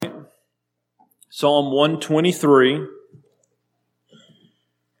Psalm 123.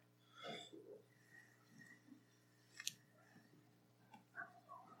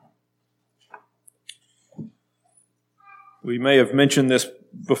 We may have mentioned this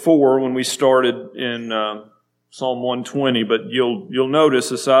before when we started in Psalm 120, but you'll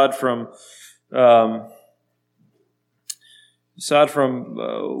notice aside from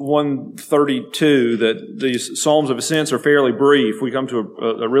 132 that these Psalms of Ascents are fairly brief. We come to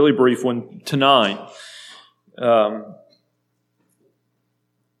a really brief one tonight.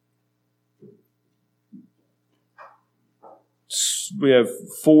 We have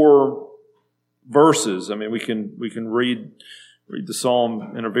 4 verses. I mean, we can read the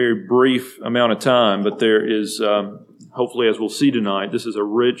psalm in a very brief amount of time, but there is, hopefully, as we'll see tonight, this is a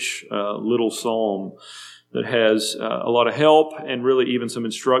rich little psalm that has a lot of help and really even some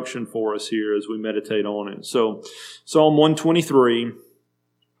instruction for us here as we meditate on it. So, Psalm 123,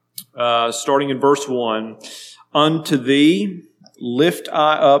 starting in verse 1, "Unto thee lift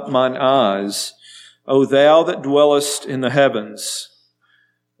I up mine eyes, O thou that dwellest in the heavens.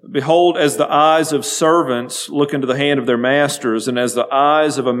 Behold, as the eyes of servants look into the hand of their masters, and as the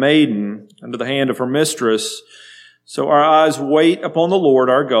eyes of a maiden into the hand of her mistress, so our eyes wait upon the Lord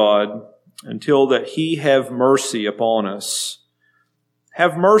our God, until that He have mercy upon us.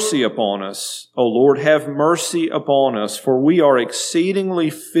 Have mercy upon us, O Lord, have mercy upon us, for we are exceedingly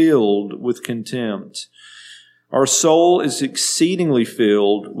filled with contempt. Our soul is exceedingly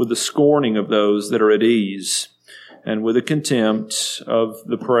filled with the scorning of those that are at ease, and with the contempt of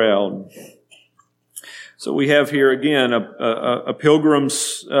the proud." So we have here again a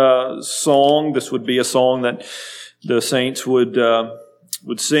pilgrim's song. This would be a song that the saints would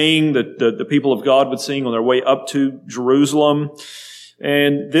sing, that the people of God would sing on their way up to Jerusalem.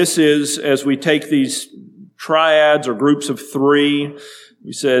 And this is, as we take these triads or groups of 3,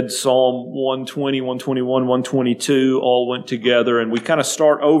 we said Psalm 120, 121, 122 all went together, and we kind of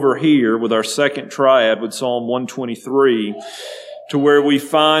start over here with our second triad with Psalm 123, to where we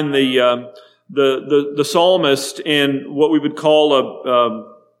find the psalmist in what we would call a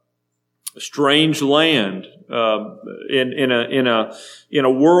strange land, in a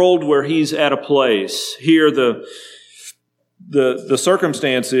world where he's at a place. Here the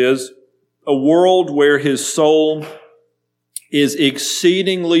circumstance is a world where his soul is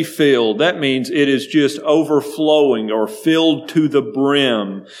exceedingly filled. That means it is just overflowing or filled to the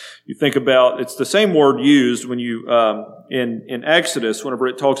brim. You think about, it's the same word used when you, in Exodus, whenever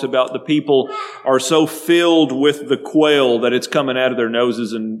it talks about the people are so filled with the quail that it's coming out of their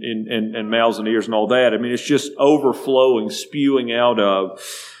noses and mouths and ears and all that. I mean, it's just overflowing, spewing out of.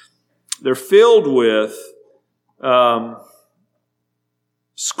 They're filled with,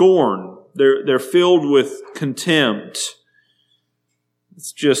 scorn. They're filled with contempt.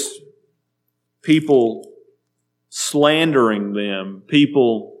 It's just people slandering them,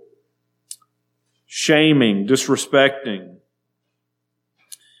 people shaming, disrespecting.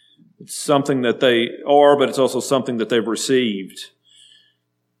 It's something that they are, but it's also something that they've received.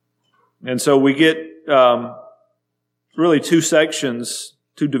 And so we get really 2 sections,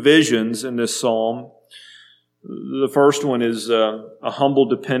 2 divisions in this psalm. The first one is a humble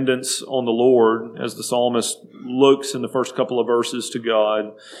dependence on the Lord, as the psalmist looks in the first couple of verses to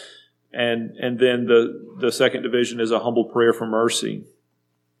God. And then the second division is a humble prayer for mercy.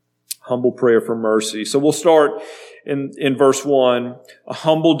 Humble prayer for mercy. So we'll start in verse 1, a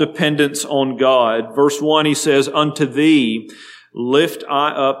humble dependence on God. Verse 1, he says, "Unto thee lift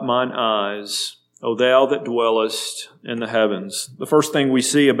I up mine eyes, O thou that dwellest in the heavens." The first thing we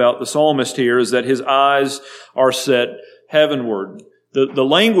see about the psalmist here is that his eyes are set heavenward. The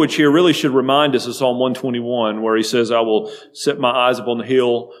language here really should remind us of Psalm 121, where he says, "I will set my eyes upon the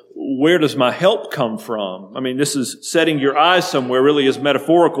hill. Where does my help come from?" I mean, this is setting your eyes somewhere really is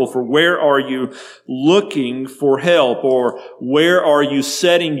metaphorical for where are you looking for help, or where are you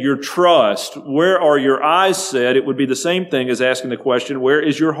setting your trust? Where are your eyes set? It would be the same thing as asking the question, where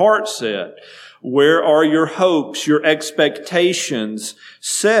is your heart set? Where are your hopes, your expectations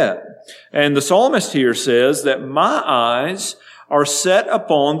set? And the psalmist here says that my eyes are set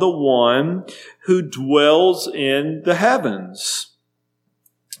upon the one who dwells in the heavens.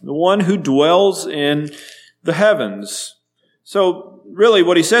 The one who dwells in the heavens. So really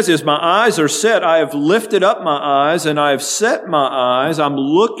what he says is, my eyes are set. I have lifted up my eyes and I have set my eyes. I'm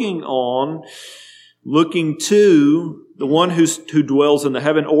looking to the one who dwells in the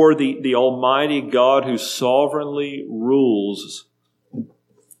heaven, or the Almighty God who sovereignly rules.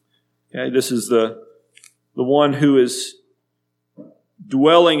 Okay, this is the one who is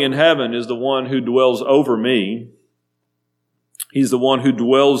dwelling in heaven, is the one who dwells over me. He's the one who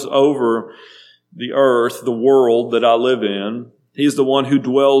dwells over the earth, the world that I live in. He's the one who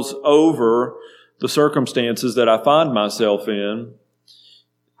dwells over the circumstances that I find myself in.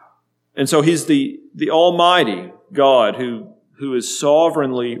 And so He's the Almighty God who is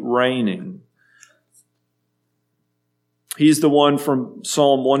sovereignly reigning. He's the one from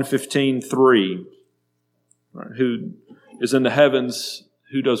Psalm 115:3, who is in the heavens,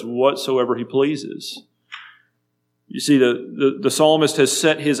 who does whatsoever He pleases. You see, the psalmist has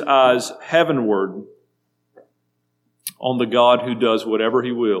set his eyes heavenward on the God who does whatever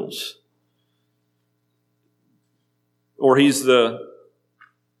He wills. Or he's the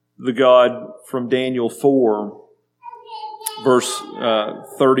God from Daniel 4, verse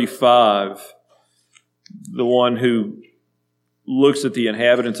 35, the one who looks at the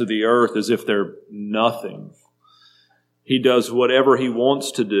inhabitants of the earth as if they're nothing. He does whatever He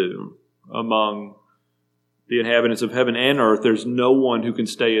wants to do among the inhabitants of heaven and earth. There's no one who can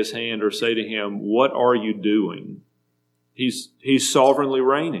stay His hand or say to Him, "What are you doing?" He's sovereignly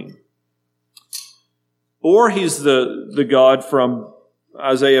reigning. Or He's the God from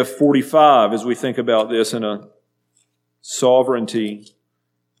Isaiah 45, as we think about this in a sovereignty,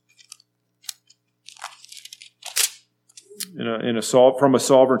 from a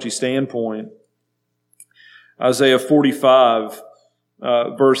sovereignty standpoint. Isaiah 45,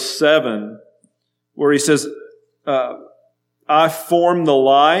 verse 7, where He says, I form the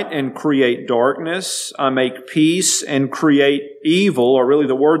light and create darkness. I make peace and create evil, or really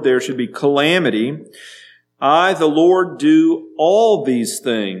the word there should be calamity. I, the Lord, do all these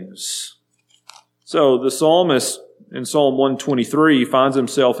things. So the psalmist in Psalm 123 finds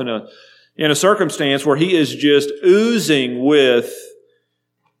himself in a circumstance where he is just oozing with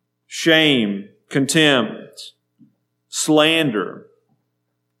shame, contempt, slander.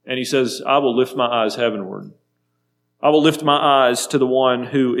 And he says, I will lift my eyes heavenward. I will lift my eyes to the one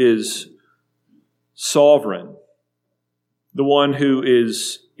who is sovereign, the one who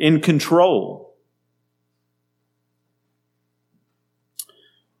is in control.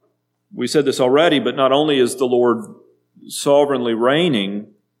 We said this already, but not only is the Lord sovereignly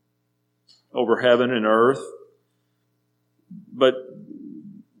reigning over heaven and earth, but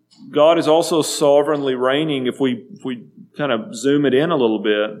God is also sovereignly reigning, if we kind of zoom it in a little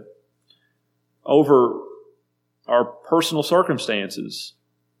bit, over our personal circumstances,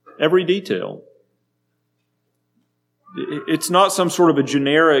 every detail. It's not some sort of a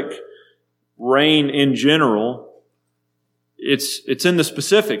generic reign in general. It's in the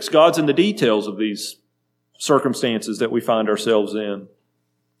specifics. God's in the details of these circumstances that we find ourselves in.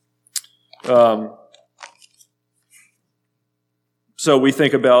 So we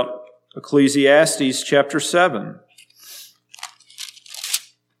think about Ecclesiastes chapter 7.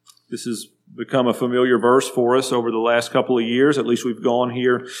 This has become a familiar verse for us over the last couple of years. At least we've gone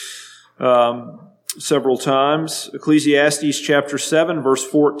here several times. Ecclesiastes chapter 7, verse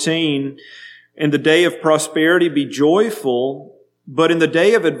 14. In the day of prosperity be joyful, but in the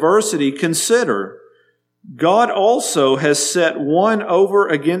day of adversity consider, God also has set one over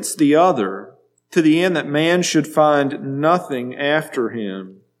against the other, to the end that man should find nothing after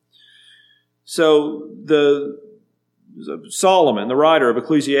him. So Solomon, the writer of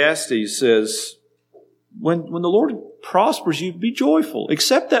Ecclesiastes, says, when the Lord prospers you, be joyful.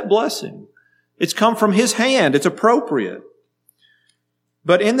 Accept that blessing. It's come from His hand. It's appropriate.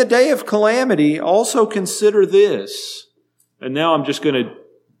 But in the day of calamity, also consider this. And now I'm just going to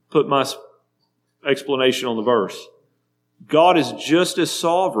put my explanation on the verse. God is just as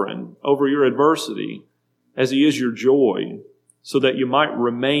sovereign over your adversity as He is your joy, so that you might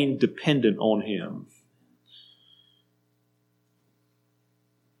remain dependent on Him.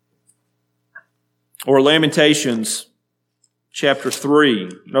 Or Lamentations chapter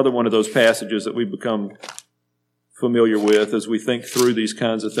 3, another one of those passages that we've become familiar with as we think through these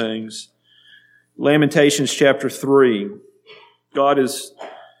kinds of things. Lamentations chapter 3. God is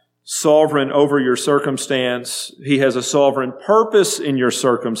sovereign over your circumstance. He has a sovereign purpose in your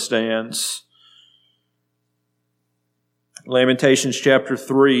circumstance. Lamentations chapter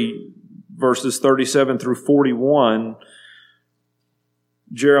 3, verses 37 through 41.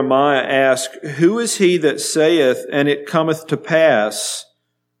 Jeremiah asked, Who is he that saith, and it cometh to pass,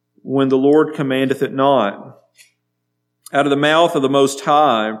 when the Lord commandeth it not? Out of the mouth of the Most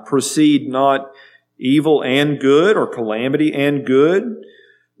High proceed not evil and good, or calamity and good?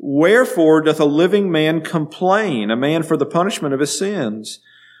 Wherefore doth a living man complain, a man for the punishment of his sins?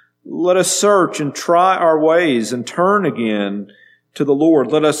 Let us search and try our ways, and turn again to the Lord.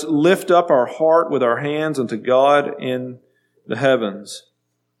 Let us lift up our heart with our hands unto God in the heavens.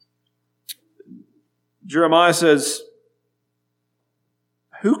 Jeremiah says,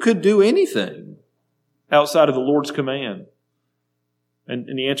 who could do anything outside of the Lord's command? And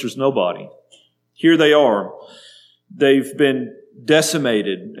the answer is nobody. Here they are. They've been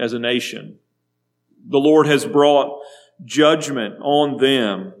decimated as a nation. The Lord has brought judgment on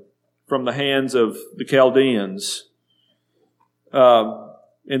them from the hands of the Chaldeans.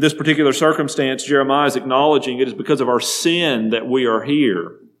 In this particular circumstance, Jeremiah is acknowledging it is because of our sin that we are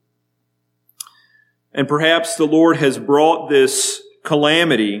here. And perhaps the Lord has brought this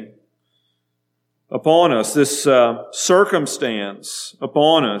calamity upon us, this circumstance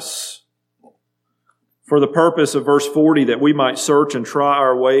upon us, for the purpose of verse 40, that we might search and try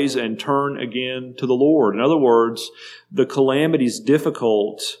our ways and turn again to the Lord. In other words, the calamity is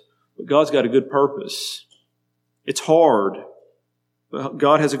difficult, but God's got a good purpose. It's hard, but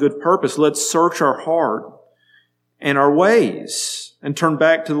God has a good purpose. Let's search our heart and our ways and turn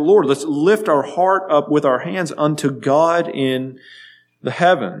back to the Lord. Let's lift our heart up with our hands unto God in the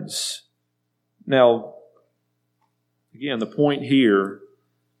heavens. Now, again, the point here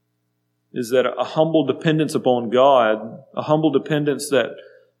is that a humble dependence upon God, a humble dependence that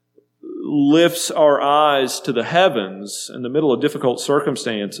lifts our eyes to the heavens in the middle of difficult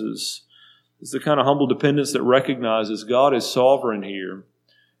circumstances, is the kind of humble dependence that recognizes God is sovereign here.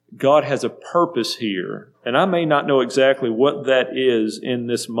 God has a purpose here. And I may not know exactly what that is in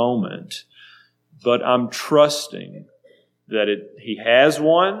this moment, but I'm trusting that He has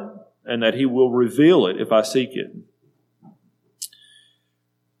one and that He will reveal it if I seek it.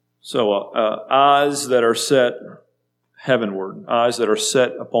 So, eyes that are set heavenward, eyes that are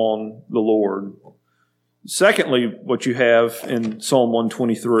set upon the Lord. Secondly, what you have in Psalm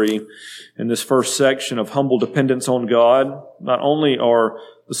 123, in this first section of humble dependence on God, not only are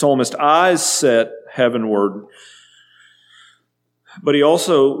the psalmist's eyes set heavenward, but he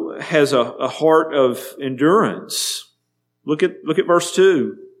also has a heart of endurance. Look at verse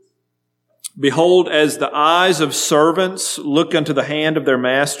 2. Behold, as the eyes of servants look unto the hand of their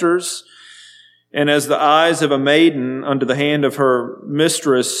masters, and as the eyes of a maiden unto the hand of her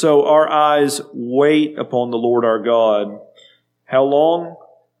mistress, so our eyes wait upon the Lord our God. How long?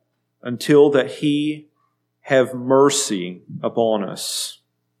 Until that He have mercy upon us.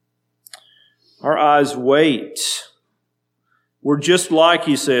 Our eyes wait. We're just like,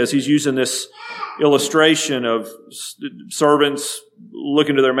 he says, he's using this illustration of servants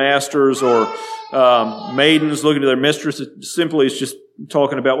looking to their masters or maidens looking to their mistresses. Simply, it's just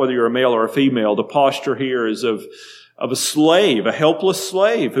talking about whether you're a male or a female. The posture here is of a slave, a helpless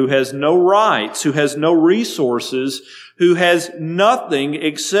slave who has no rights, who has no resources, who has nothing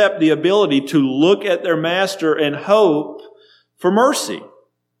except the ability to look at their master and hope for mercy,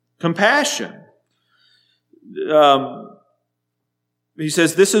 compassion. He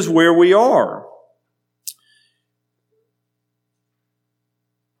says, this is where we are.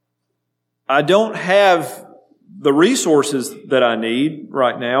 I don't have the resources that I need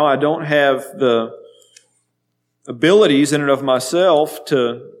right now. I don't have the abilities in and of myself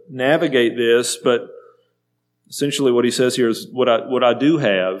to navigate this, but essentially what he says here is what I do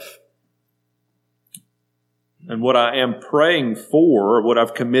have and what I am praying for, what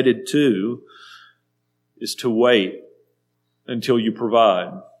I've committed to, is to wait until you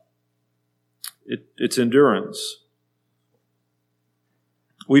provide. It's endurance.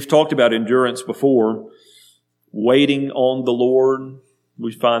 We've talked about endurance before. Waiting on the Lord.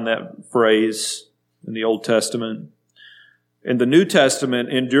 We find that phrase in the Old Testament. In the New Testament,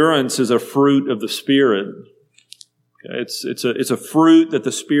 endurance is a fruit of the Spirit. It's a fruit that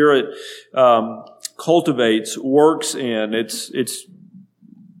the Spirit cultivates, works in. It's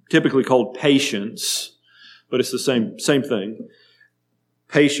typically called patience, but it's the same thing.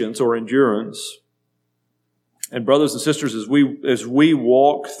 Patience or endurance. And brothers and sisters, as we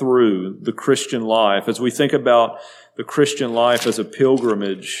walk through the Christian life, as we think about the Christian life as a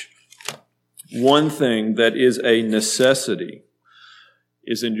pilgrimage, one thing that is a necessity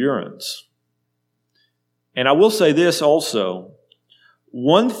is endurance. And I will say this also.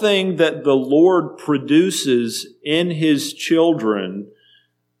 One thing that the Lord produces in His children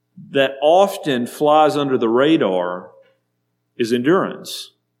that often flies under the radar is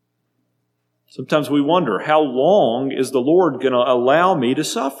endurance. Sometimes we wonder, how long is the Lord going to allow me to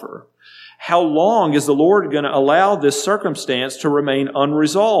suffer? How long is the Lord going to allow this circumstance to remain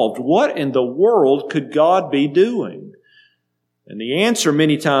unresolved? What in the world could God be doing? And the answer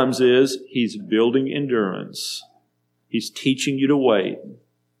many times is, He's building endurance. He's teaching you to wait.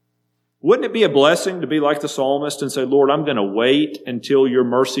 Wouldn't it be a blessing to be like the psalmist and say, Lord, I'm going to wait until your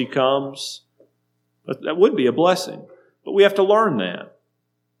mercy comes? But that would be a blessing. But we have to learn that.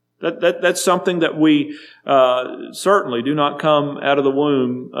 That's something that we certainly do not come out of the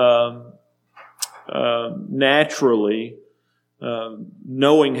womb naturally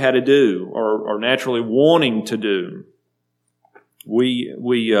knowing how to do or naturally wanting to do. We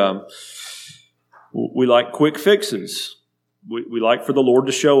like quick fixes. We like for the Lord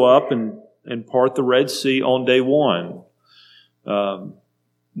to show up and part the Red Sea on day one,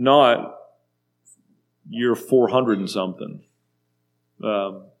 not year 400 and something.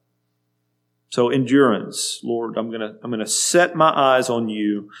 So endurance, Lord, I'm gonna set my eyes on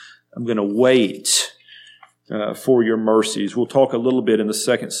you. I'm gonna wait for your mercies. We'll talk a little bit in the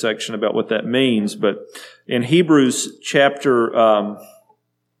second section about what that means, but in Hebrews chapter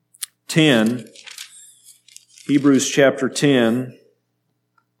 10,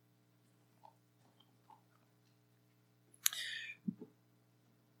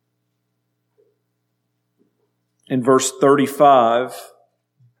 in verse 35,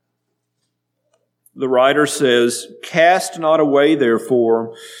 the writer says, "Cast not away,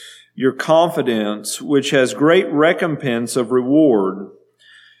 therefore, your confidence, which has great recompense of reward.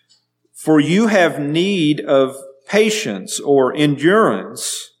 For you have need of patience," or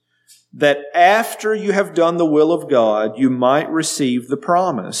endurance, "that after you have done the will of God, you might receive the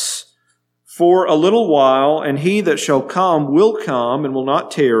promise. For a little while, and he that shall come will come and will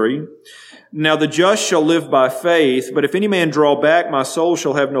not tarry. Now the just shall live by faith, but if any man draw back, my soul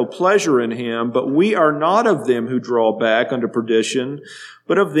shall have no pleasure in him. But we are not of them who draw back unto perdition,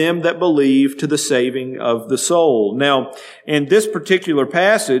 but of them that believe to the saving of the soul." Now, in this particular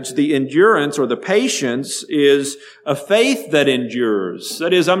passage, the endurance or the patience is a faith that endures.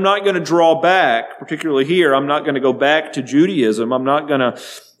 That is, I'm not going to draw back, particularly here. I'm not going to go back to Judaism. I'm not going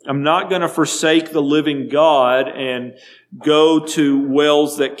to forsake the living God and go to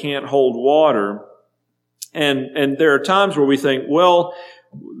wells that can't hold water. And there are times where we think, well,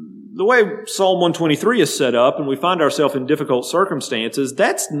 the way Psalm 123 is set up, and we find ourselves in difficult circumstances,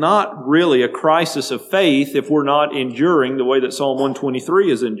 that's not really a crisis of faith if we're not enduring the way that Psalm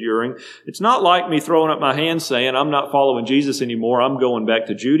 123 is enduring. It's not like me throwing up my hands saying, I'm not following Jesus anymore, I'm going back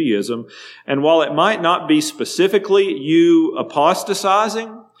to Judaism. And while it might not be specifically you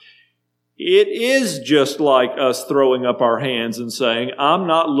apostatizing, it is just like us throwing up our hands and saying, I'm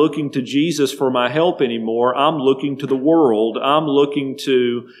not looking to Jesus for my help anymore. I'm looking to the world. I'm looking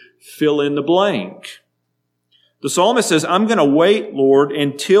to fill in the blank. The psalmist says, I'm going to wait, Lord,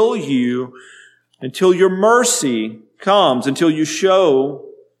 until your mercy comes, until you show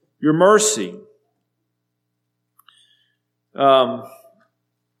your mercy.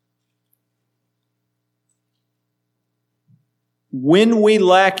 When we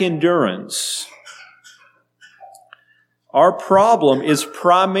lack endurance, our problem is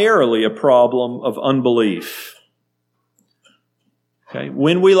primarily a problem of unbelief. Okay?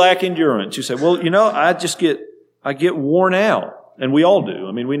 When we lack endurance, you say, well, I get worn out. And we all do.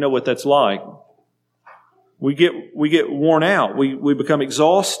 I mean, we know what that's like. We get worn out. We become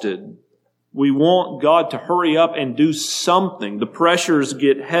exhausted. We want God to hurry up and do something. The pressures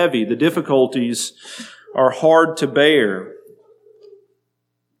get heavy. The difficulties are hard to bear.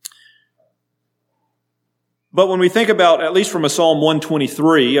 But when we think about, at least from a Psalm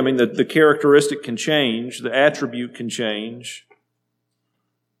 123, I mean, the characteristic can change, the attribute can change.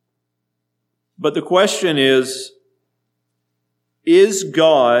 But the question is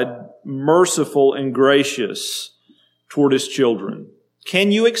God merciful and gracious toward His children?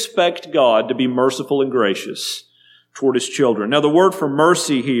 Can you expect God to be merciful and gracious toward His children? Now, the word for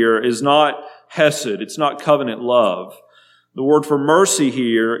mercy here is not hesed. It's not covenant love. The word for mercy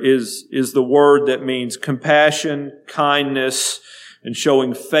here is the word that means compassion, kindness, and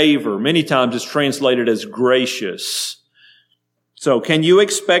showing favor. Many times it's translated as gracious. So, can you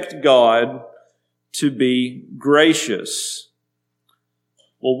expect God to be gracious?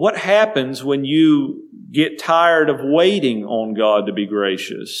 Well, what happens when you get tired of waiting on God to be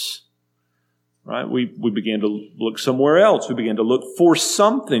gracious? Right? We begin to look somewhere else. We begin to look for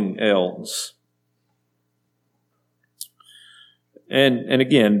something else. And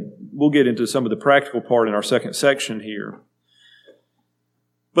again, we'll get into some of the practical part in our second section here.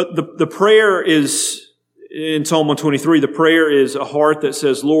 But the prayer is, in Psalm 123, the prayer is a heart that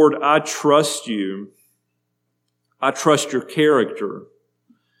says, Lord, I trust you. I trust your character.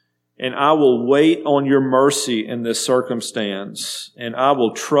 And I will wait on your mercy in this circumstance. And I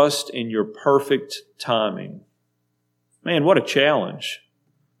will trust in your perfect timing. Man, what a challenge.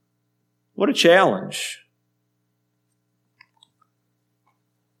 What a challenge.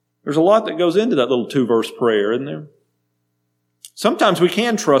 There's a lot that goes into that little 2-verse prayer, isn't there? Sometimes we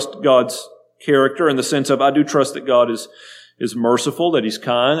can trust God's character in the sense of, I do trust that God is merciful, that He's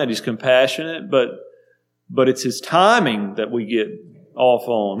kind, that He's compassionate, but it's His timing that we get off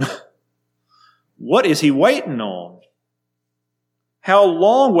on. What is he waiting on? How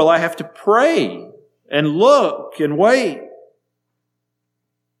long will I have to pray and look and wait?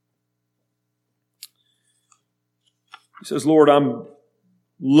 He says, Lord, I'm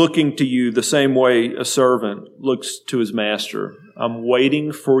looking to you the same way a servant looks to his master. I'm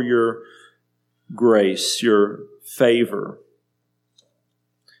waiting for your grace, your favor.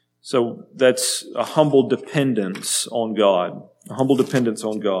 So that's a humble dependence on God. A humble dependence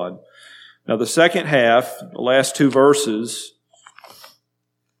on God. Now the second half, the last two verses,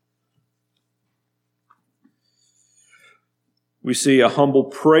 we see a humble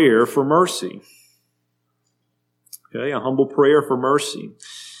prayer for mercy. Okay, a humble prayer for mercy.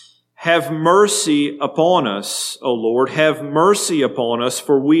 Have mercy upon us, O Lord. Have mercy upon us,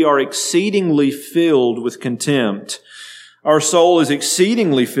 for we are exceedingly filled with contempt. Our soul is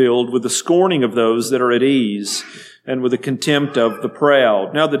exceedingly filled with the scorning of those that are at ease and with the contempt of the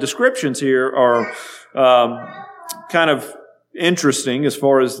proud. Now, the descriptions here are kind of interesting as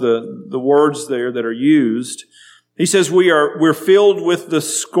far as the words there that are used. He says we're filled with the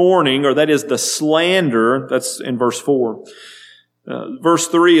scorning, or that is the slander. That's in verse 4. Verse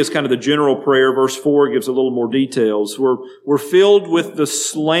 3 is kind of the general prayer. Verse 4 gives a little more details. We're filled with the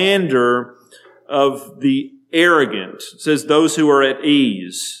slander of the arrogant. It says those who are at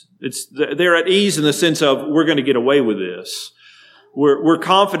ease. They're at ease in the sense of we're going to get away with this. We're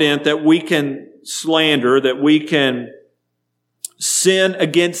confident that we can slander, that we can sin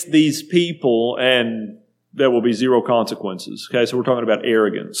against these people, and there will be zero consequences. Okay, so we're talking about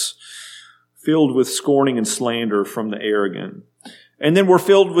arrogance. Filled with scorning and slander from the arrogant. And then we're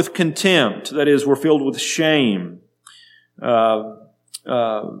filled with contempt. That is, we're filled with shame. Ill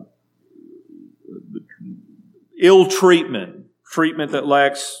treatment. Treatment that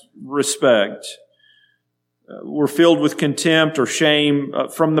lacks respect. We're filled with contempt or shame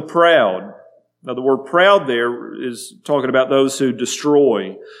from the proud. Now the word proud there is talking about those who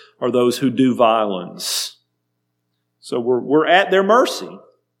destroy or those who do violence. So we're at their mercy.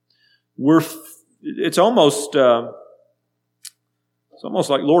 It's almost like,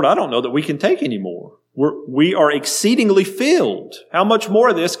 Lord, I don't know that we can take anymore. We are exceedingly filled. How much more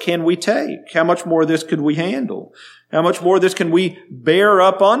of this can we take? How much more of this could we handle? How much more of this can we bear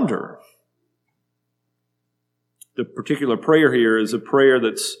up under? The particular prayer here is a prayer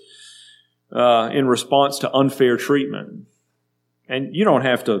that's in response to unfair treatment. And you don't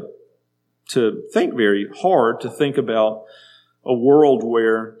have to think very hard to think about a world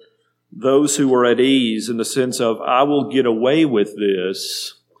where those who are at ease in the sense of, I will get away with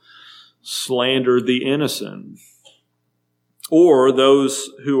this, slander the innocent. Or those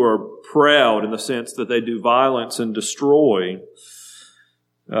who are proud in the sense that they do violence and destroy,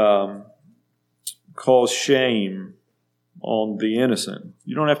 cause shame on the innocent.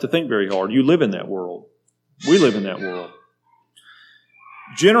 You don't have to think very hard. You live in that world. We live in that world.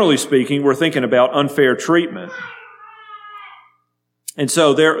 Generally speaking, we're thinking about unfair treatment. And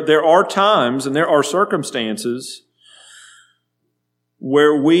so there are times and there are circumstances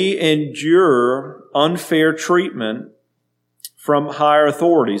where we endure unfair treatment from higher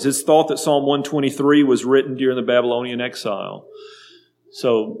authorities. It's thought that Psalm 123 was written during the Babylonian exile.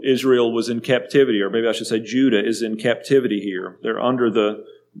 So Israel was in captivity, or maybe I should say Judah is in captivity here. They're under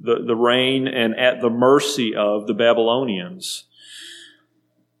the reign and at the mercy of the Babylonians.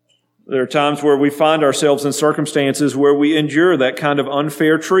 There are times where we find ourselves in circumstances where we endure that kind of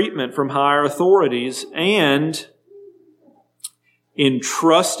unfair treatment from higher authorities, and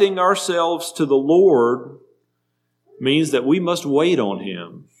entrusting ourselves to the Lord means that we must wait on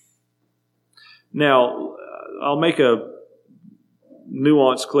Him. Now, I'll make a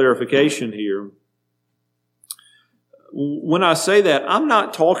nuanced clarification here. When I say that, I'm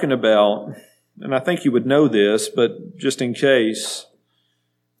not talking about, and I think you would know this, but just in case,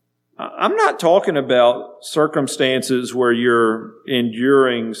 I'm not talking about circumstances where you're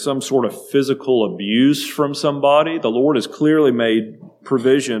enduring some sort of physical abuse from somebody. The Lord has clearly made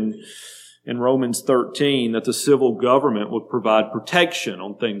provision in Romans 13 that the civil government would provide protection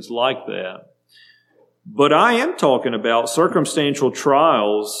on things like that. But I am talking about circumstantial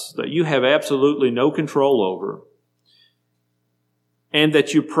trials that you have absolutely no control over, and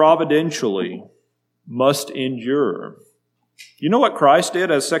that you providentially must endure. You know what Christ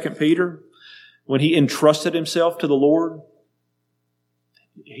did as 2 Peter? When He entrusted Himself to the Lord,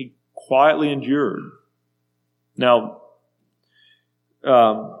 He quietly endured. Now,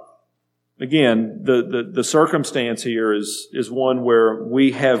 again, the circumstance here is one where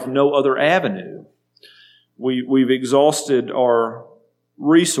we have no other avenue. We've exhausted our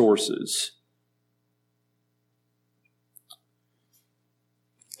resources.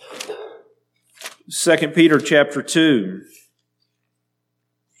 2 Peter chapter 2.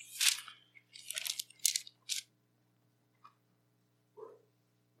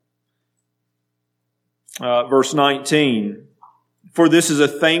 Verse 19. For this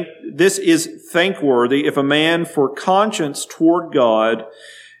is thankworthy if a man for conscience toward God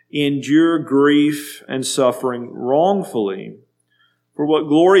endure grief and suffering wrongfully. For what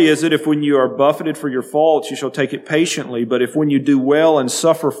glory is it if when you are buffeted for your faults you shall take it patiently, but if when you do well and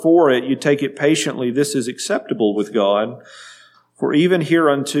suffer for it you take it patiently, this is acceptable with God. For even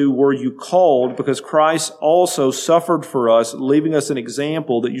hereunto were you called, because Christ also suffered for us, leaving us an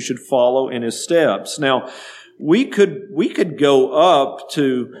example that you should follow in His steps. Now, we could go up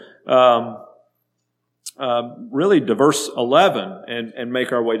to really to verse 11 and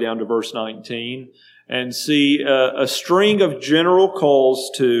make our way down to verse 19 and see a string of general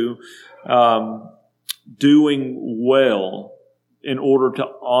calls to doing well in order to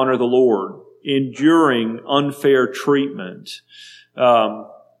honor the Lord, enduring unfair treatment.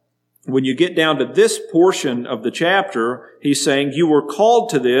 When you get down to this portion of the chapter, he's saying, you were called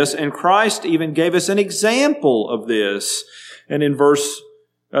to this, and Christ even gave us an example of this. And in verse,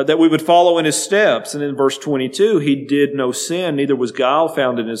 that we would follow in His steps. And in verse 22, He did no sin, neither was guile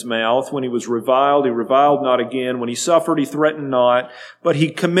found in His mouth. When He was reviled, He reviled not again. When He suffered, He threatened not, but He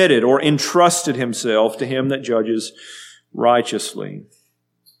committed or entrusted Himself to Him that judges righteously.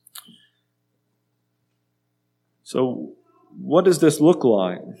 So, what does this look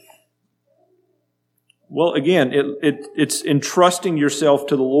like? Well, again, it's entrusting yourself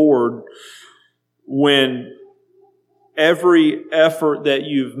to the Lord when every effort that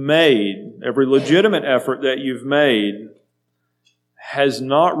you've made, every legitimate effort that you've made, has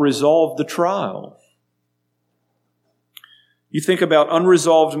not resolved the trial. You think about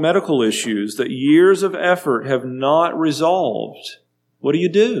unresolved medical issues that years of effort have not resolved. What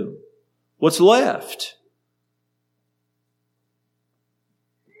do? What's left?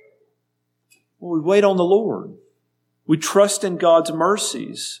 Well, we wait on the Lord. We trust in God's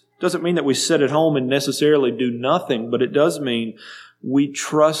mercies. Doesn't mean that we sit at home and necessarily do nothing, but it does mean we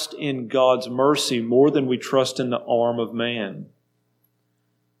trust in God's mercy more than we trust in the arm of man.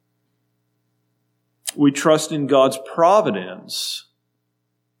 We trust in God's providence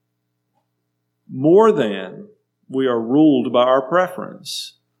more than we are ruled by our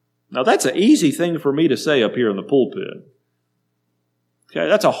preference. Now, that's an easy thing for me to say up here in the pulpit. Okay,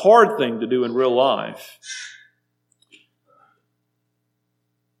 that's a hard thing to do in real life.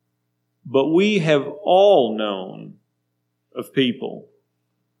 But we have all known of people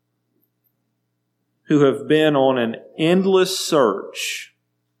who have been on an endless search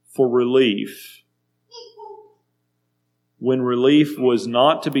for relief when relief was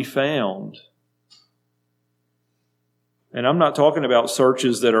not to be found. And I'm not talking about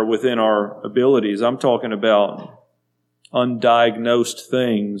searches that are within our abilities. I'm talking about undiagnosed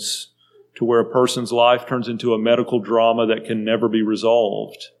things to where a person's life turns into a medical drama that can never be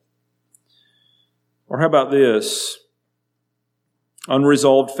resolved. Or how about this?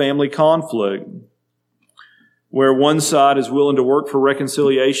 Unresolved family conflict, where one side is willing to work for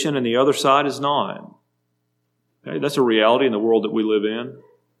reconciliation and the other side is not. Okay, that's a reality in the world that we live in.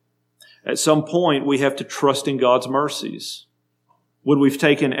 At some point, we have to trust in God's mercies. When we've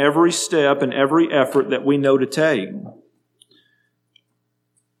taken every step and every effort that we know to take.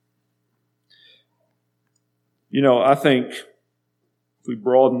 You know, I think if we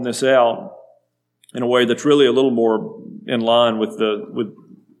broaden this out in a way that's really a little more in line with the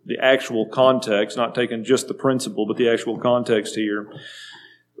actual context, not taking just the principle, but the actual context here.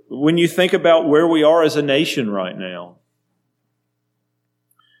 When you think about where we are as a nation right now,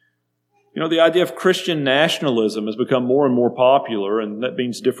 you know, the idea of Christian nationalism has become more and more popular, and that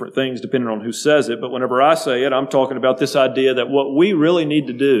means different things depending on who says it. But whenever I say it, I'm talking about this idea that what we really need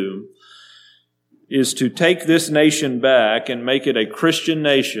to do is to take this nation back and make it a Christian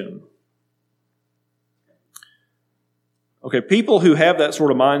nation. Okay, people who have that sort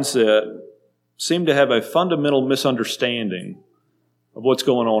of mindset seem to have a fundamental misunderstanding of what's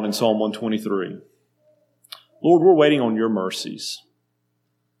going on in Psalm 123. Lord, we're waiting on your mercies.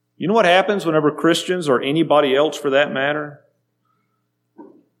 You know what happens whenever Christians, or anybody else for that matter,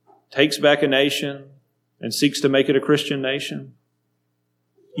 takes back a nation and seeks to make it a Christian nation?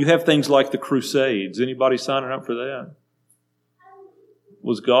 You have things like the Crusades. Anybody signing up for that?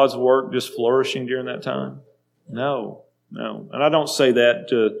 Was God's work just flourishing during that time? No. And I don't say that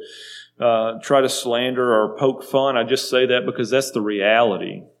to try to slander or poke fun. I just say that because that's the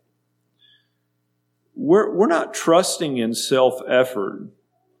reality. We're not trusting in self-effort.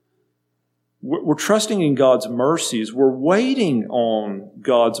 We're trusting in God's mercies. We're waiting on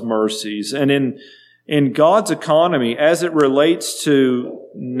God's mercies. And in God's economy as it relates to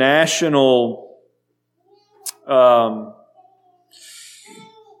national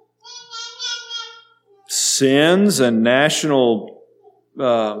sins and national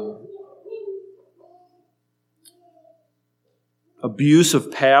abuse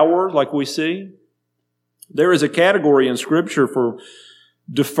of power like we see. There is a category in Scripture for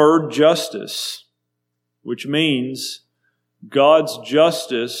deferred justice, which means God's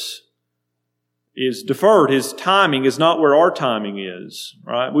justice is deferred. His timing is not where our timing is,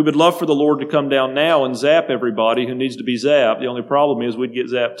 right? We would love for the Lord to come down now and zap everybody who needs to be zapped. The only problem is we'd get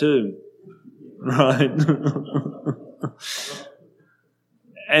zapped too, right?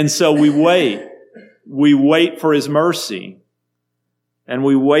 And so we wait. We wait for His mercy. And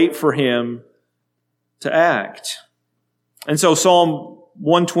we wait for Him to act. And so Psalm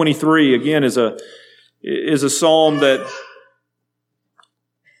 123, again, is a psalm that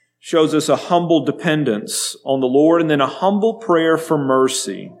shows us a humble dependence on the Lord and then a humble prayer for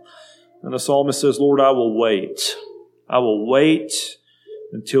mercy. And the psalmist says, Lord, I will wait. I will wait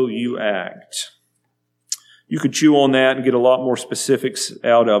until you act. You could chew on that and get a lot more specifics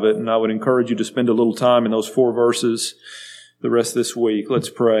out of it, and I would encourage you to spend a little time in those 4 verses the rest of this week.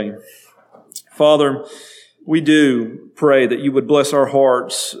 Let's pray. Father, we do pray that you would bless our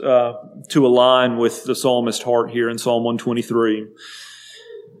hearts to align with the psalmist's heart here in Psalm 123.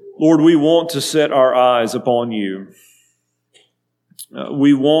 Lord, we want to set our eyes upon you.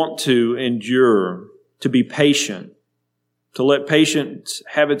 We want to endure, to be patient, to let patience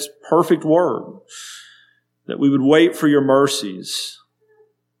have its perfect work, that we would wait for your mercies.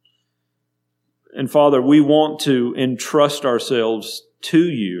 And Father, we want to entrust ourselves to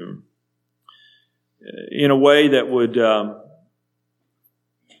you in a way that would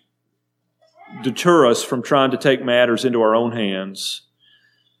deter us from trying to take matters into our own hands,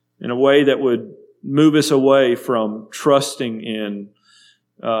 in a way that would move us away from trusting in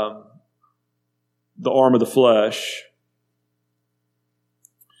the arm of the flesh,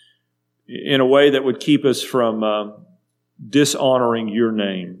 in a way that would keep us from dishonoring your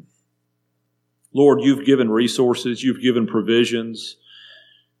name. Lord, you've given resources, you've given provisions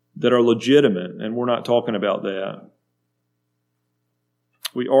that are legitimate, and we're not talking about that.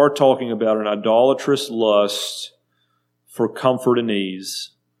 We are talking about an idolatrous lust for comfort and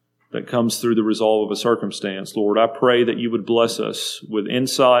ease that comes through the resolve of a circumstance. Lord, I pray that you would bless us with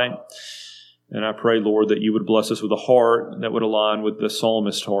insight, and I pray, Lord, that you would bless us with a heart that would align with the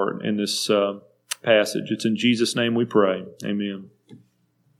psalmist's heart in this passage. It's in Jesus' name we pray. Amen.